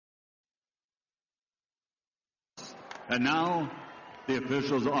And now, the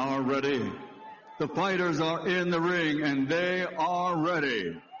officials are ready. The fighters are in the ring, and they are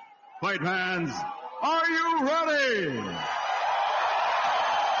ready. Fight fans, are you ready?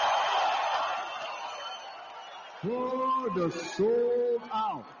 For the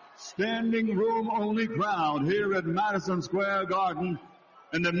sold-out, standing room only crowd here at Madison Square Garden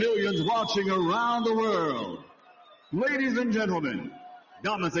and the millions watching around the world. Ladies and gentlemen,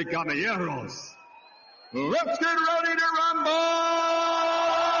 damas y caballeros, let's get ready to rumble!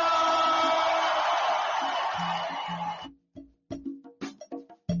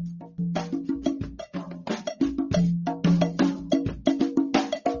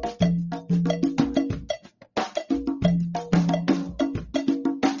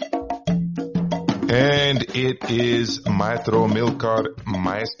 And it is Maestro Milcar,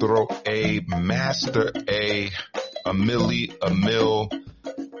 Maestro A, Master A, Emil,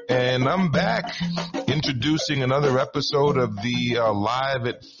 and I'm back introducing another episode of the Live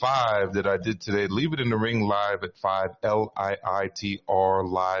at 5 that I did today. Leave It in the Ring Live at 5, Liitr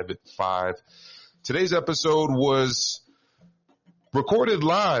Live at 5. Today's episode was recorded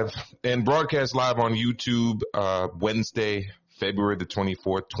live and broadcast live on YouTube Wednesday, February the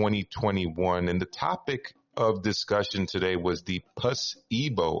 24th, 2021. And the topic of discussion today was the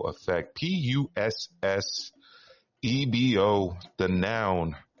Pussebo effect, Pussebo, the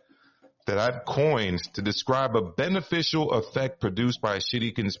noun that I've coined to describe a beneficial effect produced by a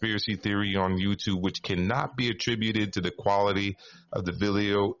shitty conspiracy theory on YouTube, which cannot be attributed to the quality of the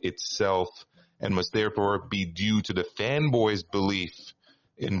video itself and must therefore be due to the fanboy's belief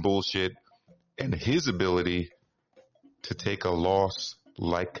in bullshit and his ability to take a loss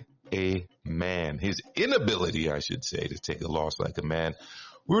like a man. His inability, I should say, to take a loss like a man.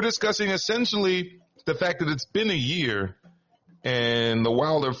 We were discussing essentially the fact that it's been a year and the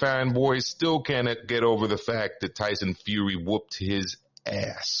Wilder fanboys still can't get over the fact that Tyson Fury whooped his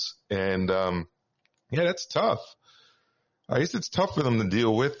ass. And, yeah, that's tough. I guess it's tough for them to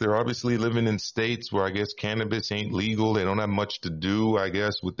deal with. They're obviously living in states where I guess cannabis ain't legal. They don't have much to do, I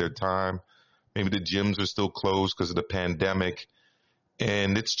guess, with their time. Maybe the gyms are still closed because of the pandemic.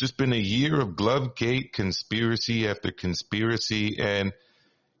 And it's just been a year of Glovegate, conspiracy after conspiracy. And,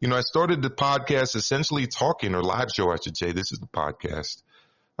 you know, I started the podcast essentially talking, or live show, I should say. This is the podcast.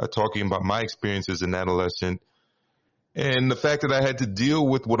 Talking about my experience as an adolescent. And the fact that I had to deal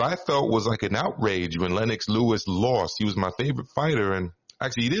with what I felt was like an outrage when Lennox Lewis lost. He was my favorite fighter. And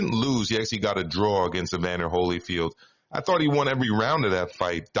actually, he didn't lose. He actually got a draw against Evander Holyfield. I thought he won every round of that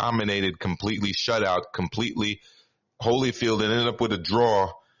fight, dominated completely, shut out completely Holyfield, and ended up with a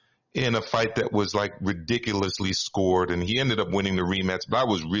draw in a fight that was like ridiculously scored. And he ended up winning the rematch, but I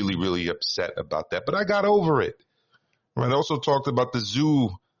was really, really upset about that. But I got over it. I also talked about the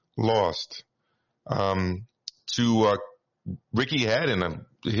Zoo lost to Ricky Haddon.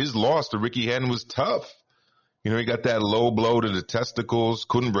 His loss to Ricky Haddon was tough. You know, he got that low blow to the testicles,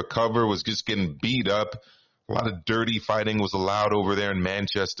 couldn't recover, was just getting beat up. A lot of dirty fighting was allowed over there in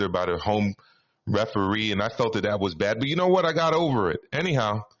Manchester by the home referee, and I felt that was bad. But you know what? I got over it.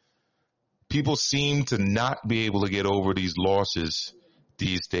 Anyhow, people seem to not be able to get over these losses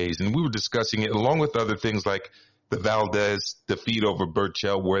these days. And we were discussing it along with other things like the Valdez defeat over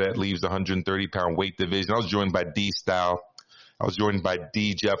Burchell, where that leaves the 130-pound weight division. I was joined by D Style. I was joined by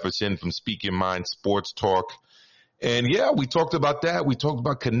D Jefferson from Speak Your Mind Sports Talk. And yeah, we talked about that. We talked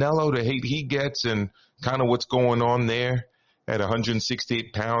about Canelo, the hate he gets, and kind of what's going on there at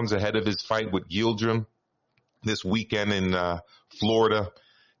 168 pounds ahead of his fight with Yildirim this weekend in Florida.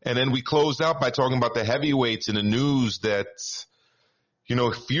 And then we closed out by talking about the heavyweights and the news that, you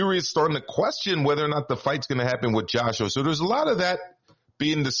know, Fury is starting to question whether or not the fight's going to happen with Joshua. So there's a lot of that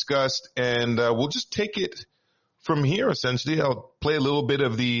being discussed, and we'll just take it from here, essentially. I'll play a little bit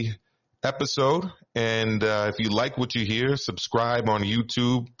of the episode, and if you like what you hear, subscribe on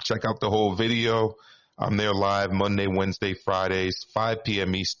YouTube. Check out the whole video. I'm there live Monday, Wednesday, Fridays, 5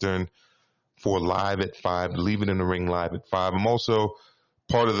 p.m. Eastern for Live at 5. Leave It in the Ring Live at 5. I'm also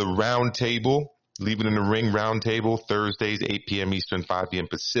part of the Round Table, Leave It in the Ring Round Table, Thursdays, 8 p.m. Eastern, 5 p.m.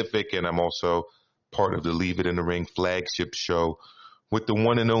 Pacific. And I'm also part of the Leave It in the Ring flagship show with the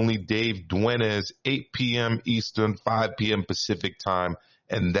one and only Dave Duenas, 8 p.m. Eastern, 5 p.m. Pacific time.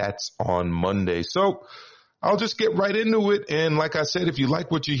 And that's on Monday. So I'll just get right into it. And like I said, if you like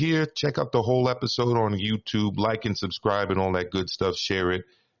what you hear, check out the whole episode on YouTube, like and subscribe and all that good stuff. Share it.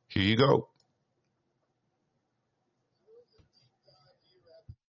 Here you go.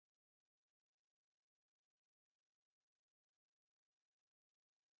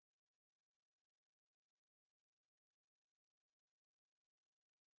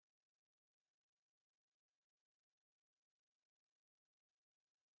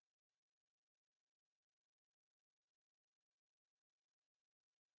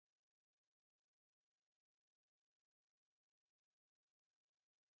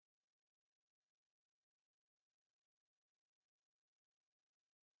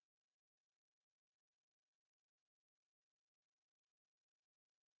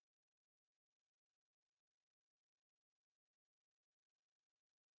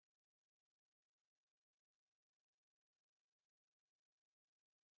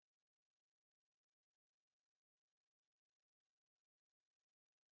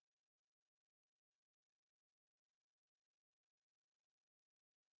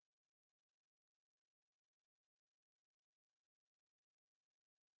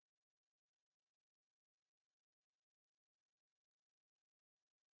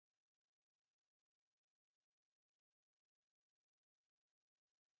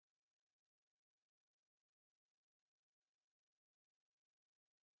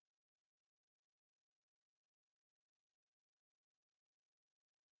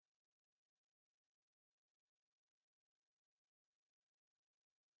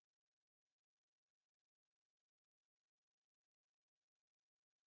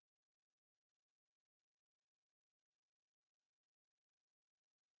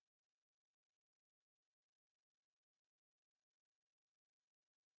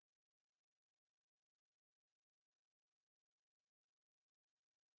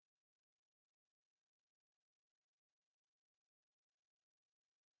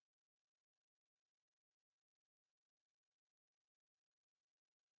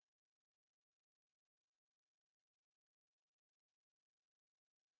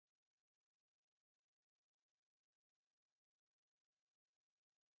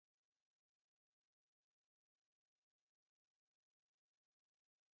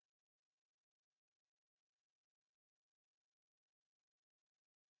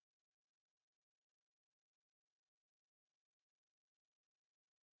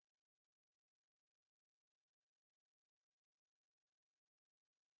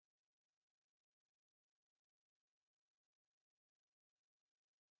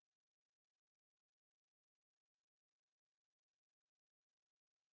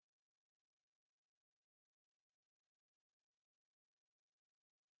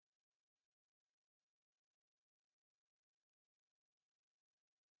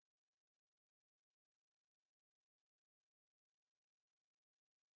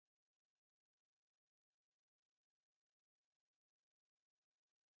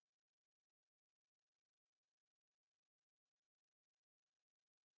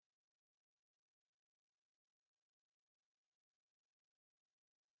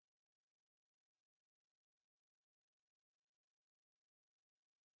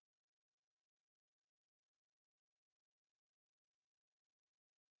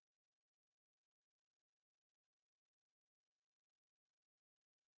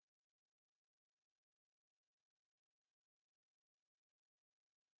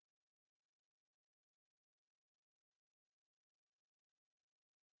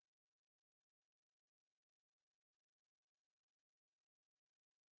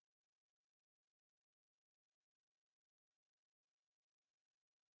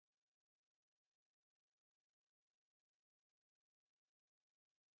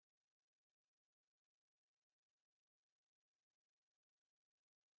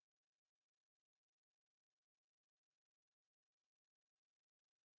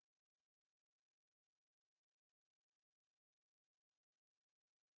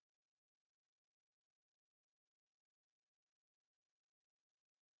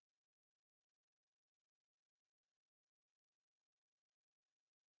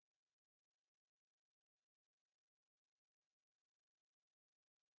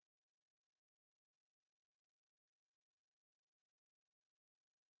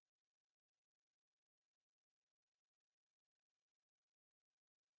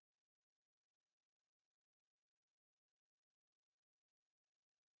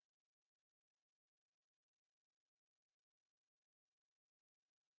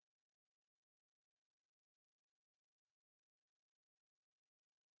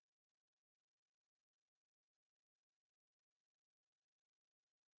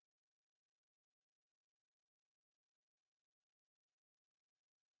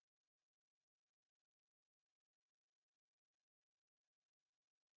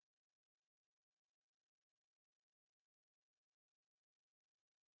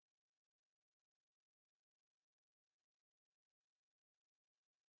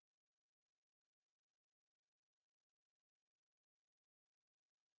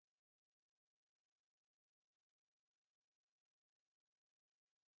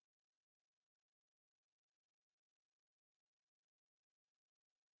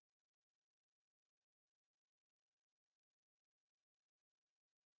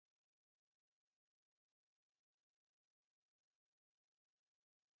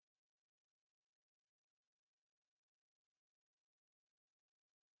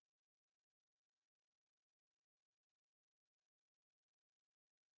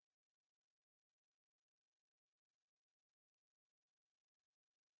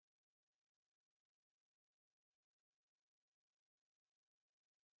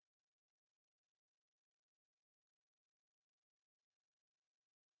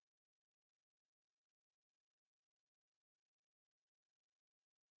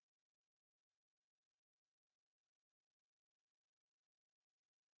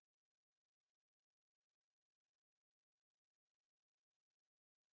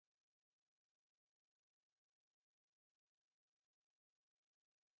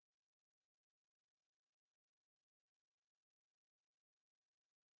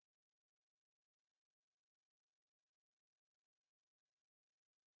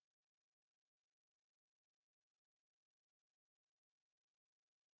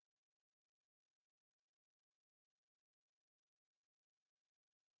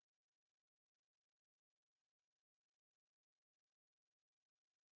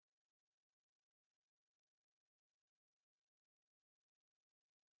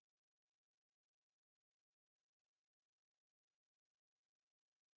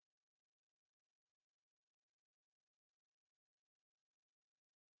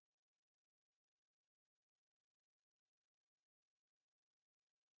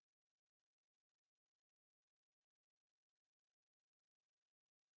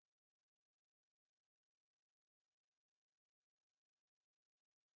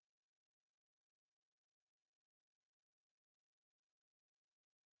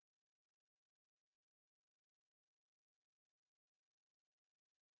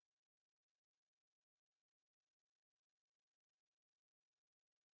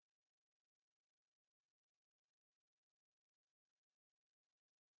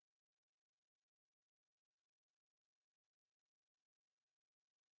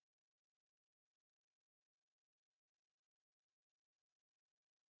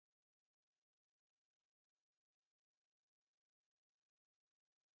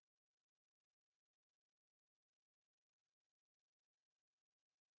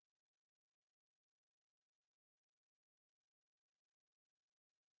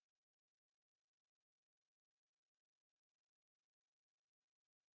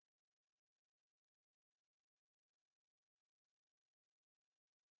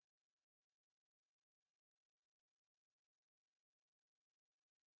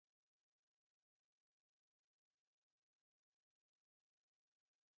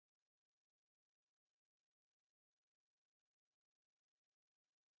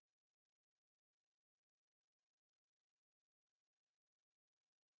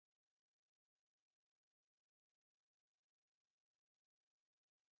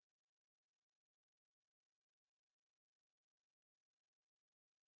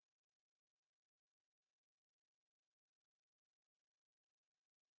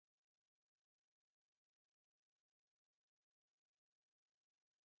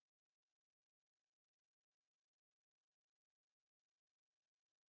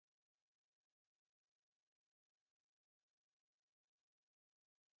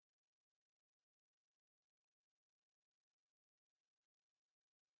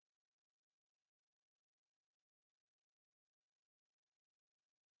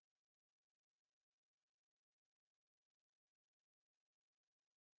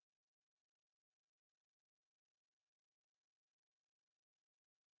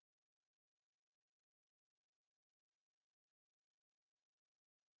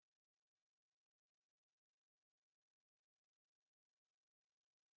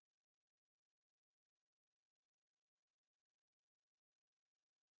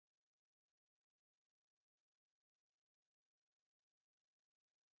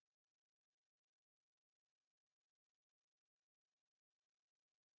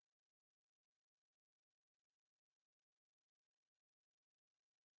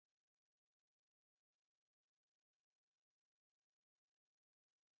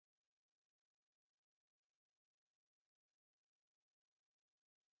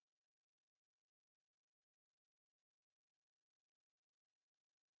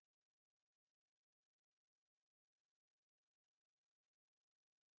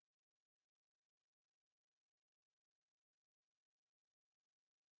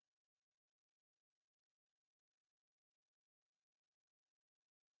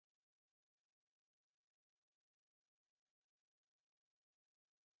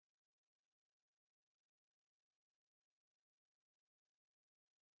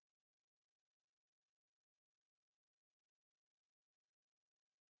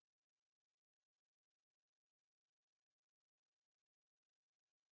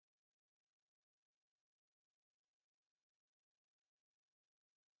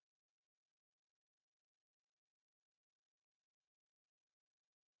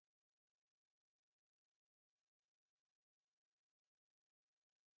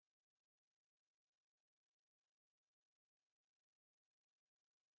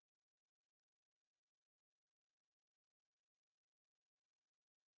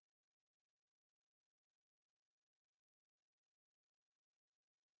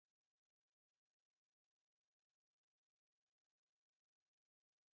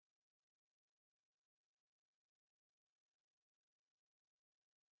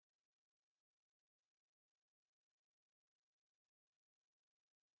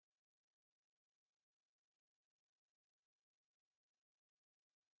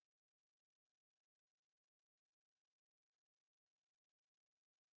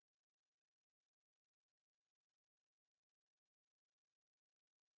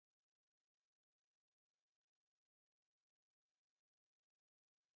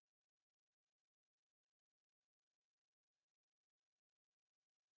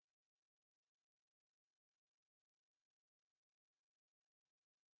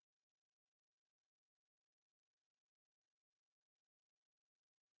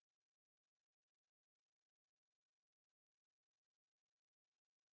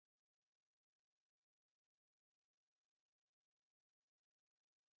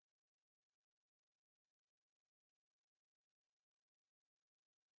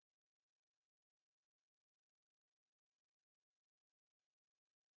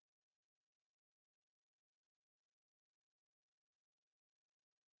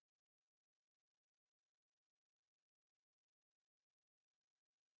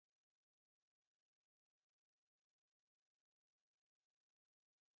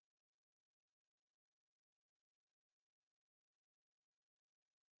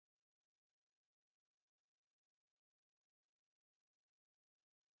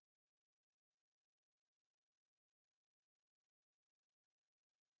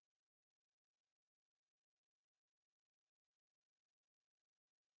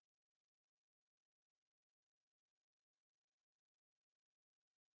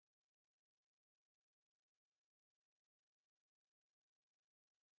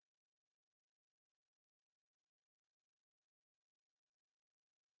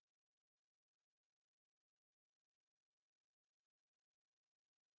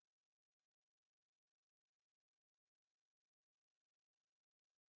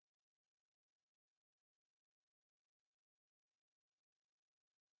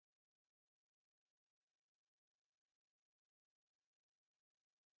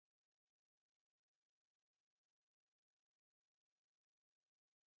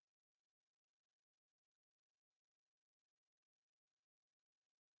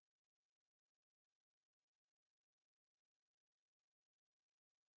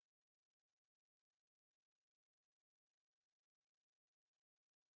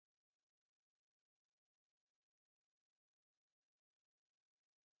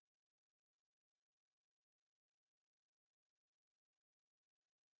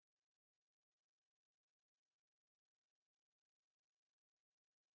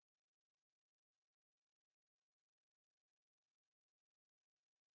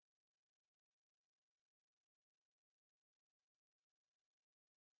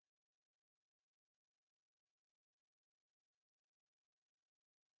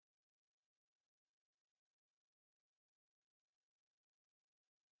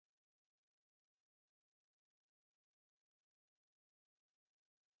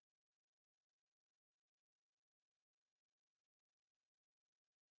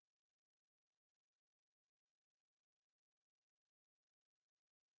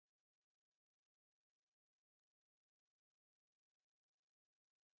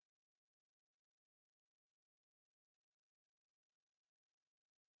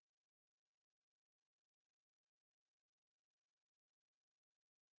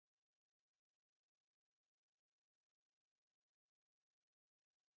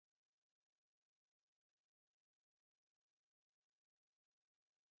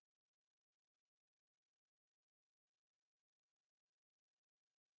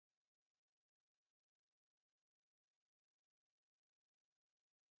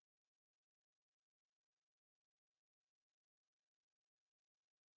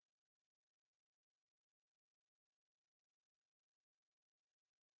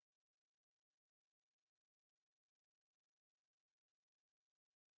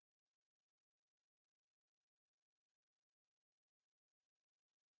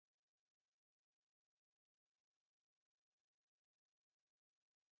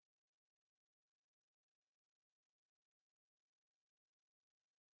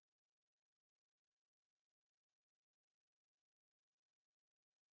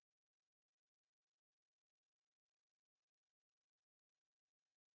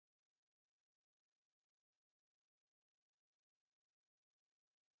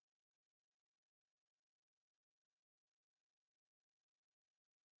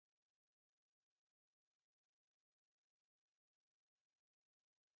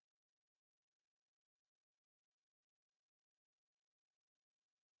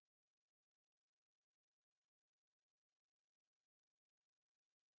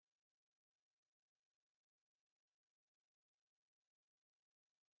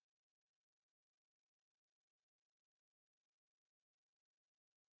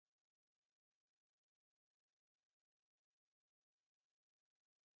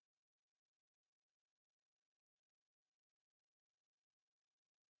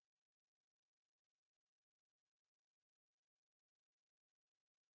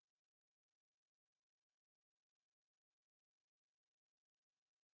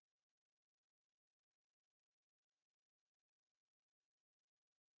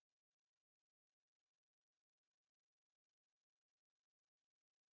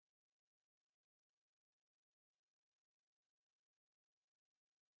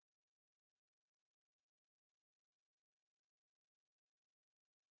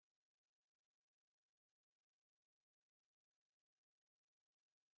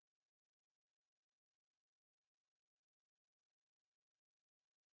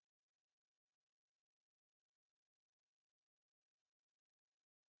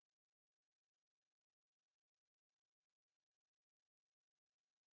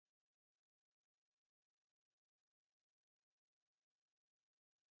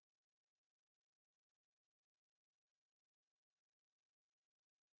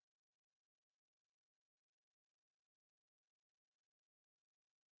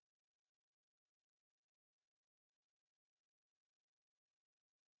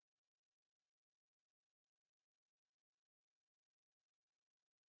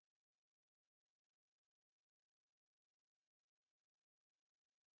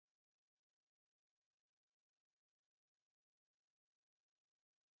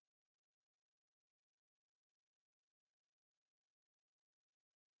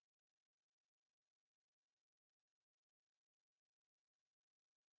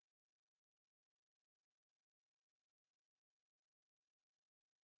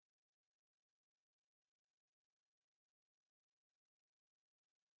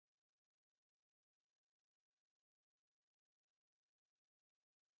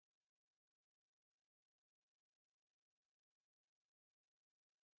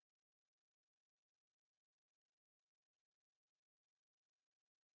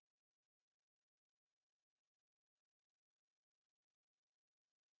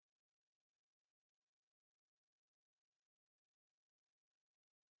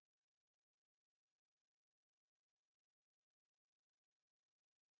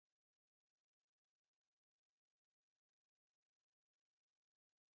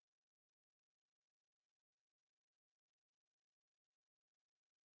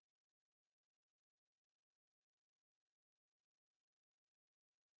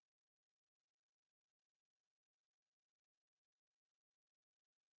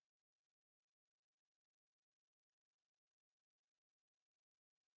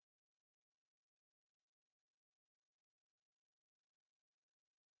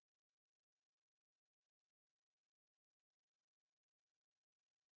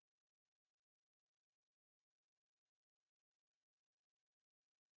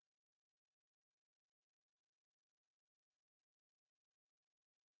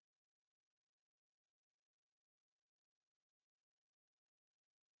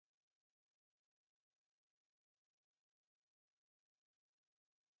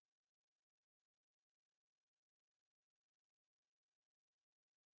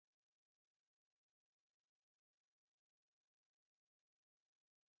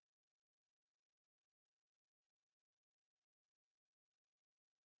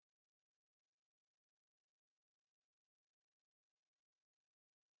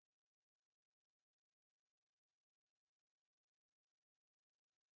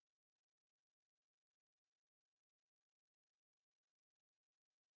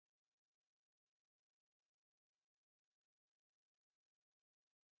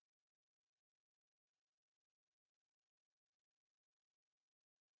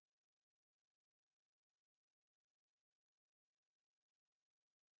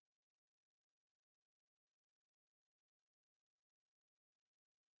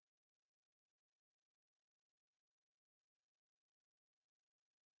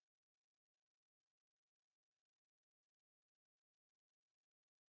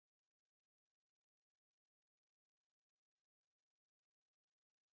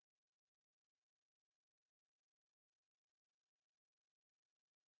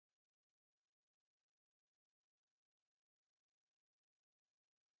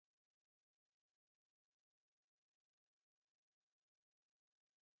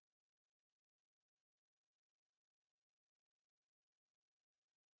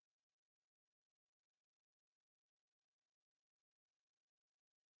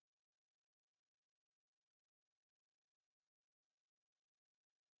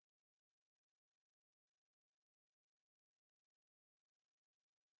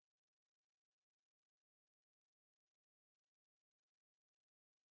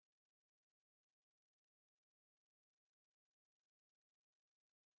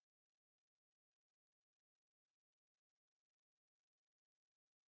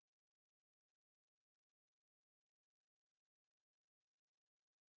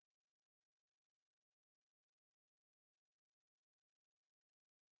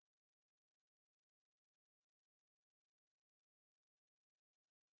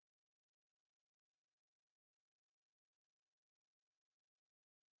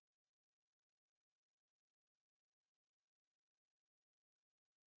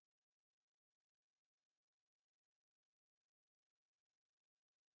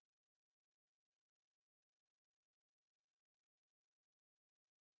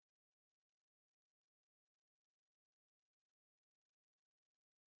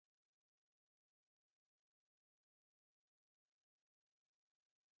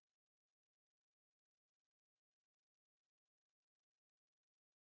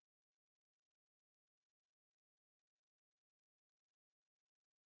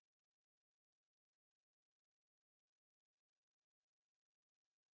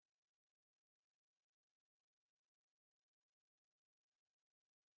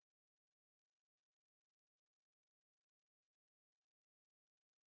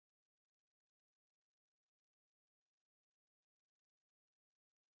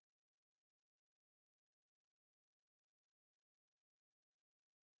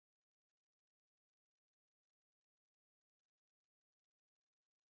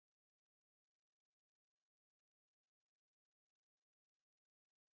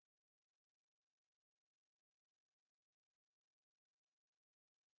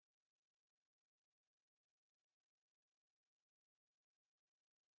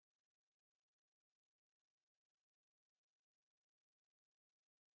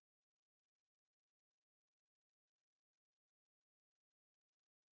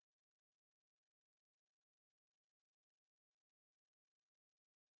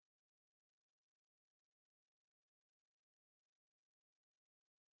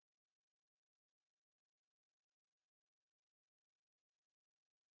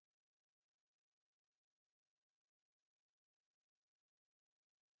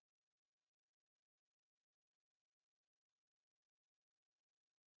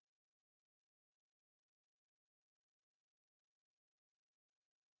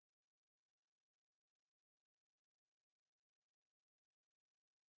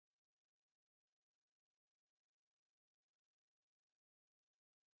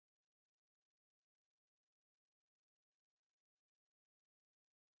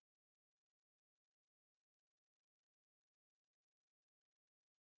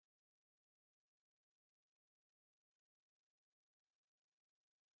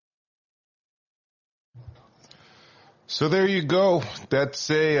 So there you go. That's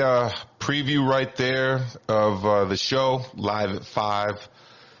a preview right there of the show, live at 5.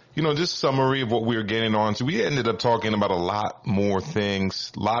 Just summary of what we were getting on. So we ended up talking about a lot more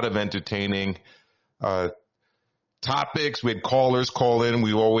things, a lot of entertaining topics. We had callers call in.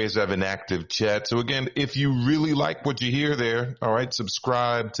 We always have an active chat. So again, if you really like what you hear there, all right,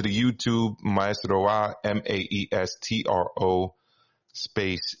 subscribe to the YouTube Maestro A, Maestro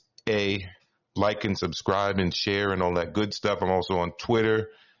space A. Like and subscribe and share and all that good stuff. I'm also on Twitter,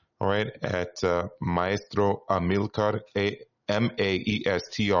 all right, at Maestro Amilcar,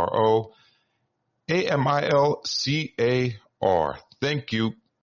 Maestro Amilcar. Thank you.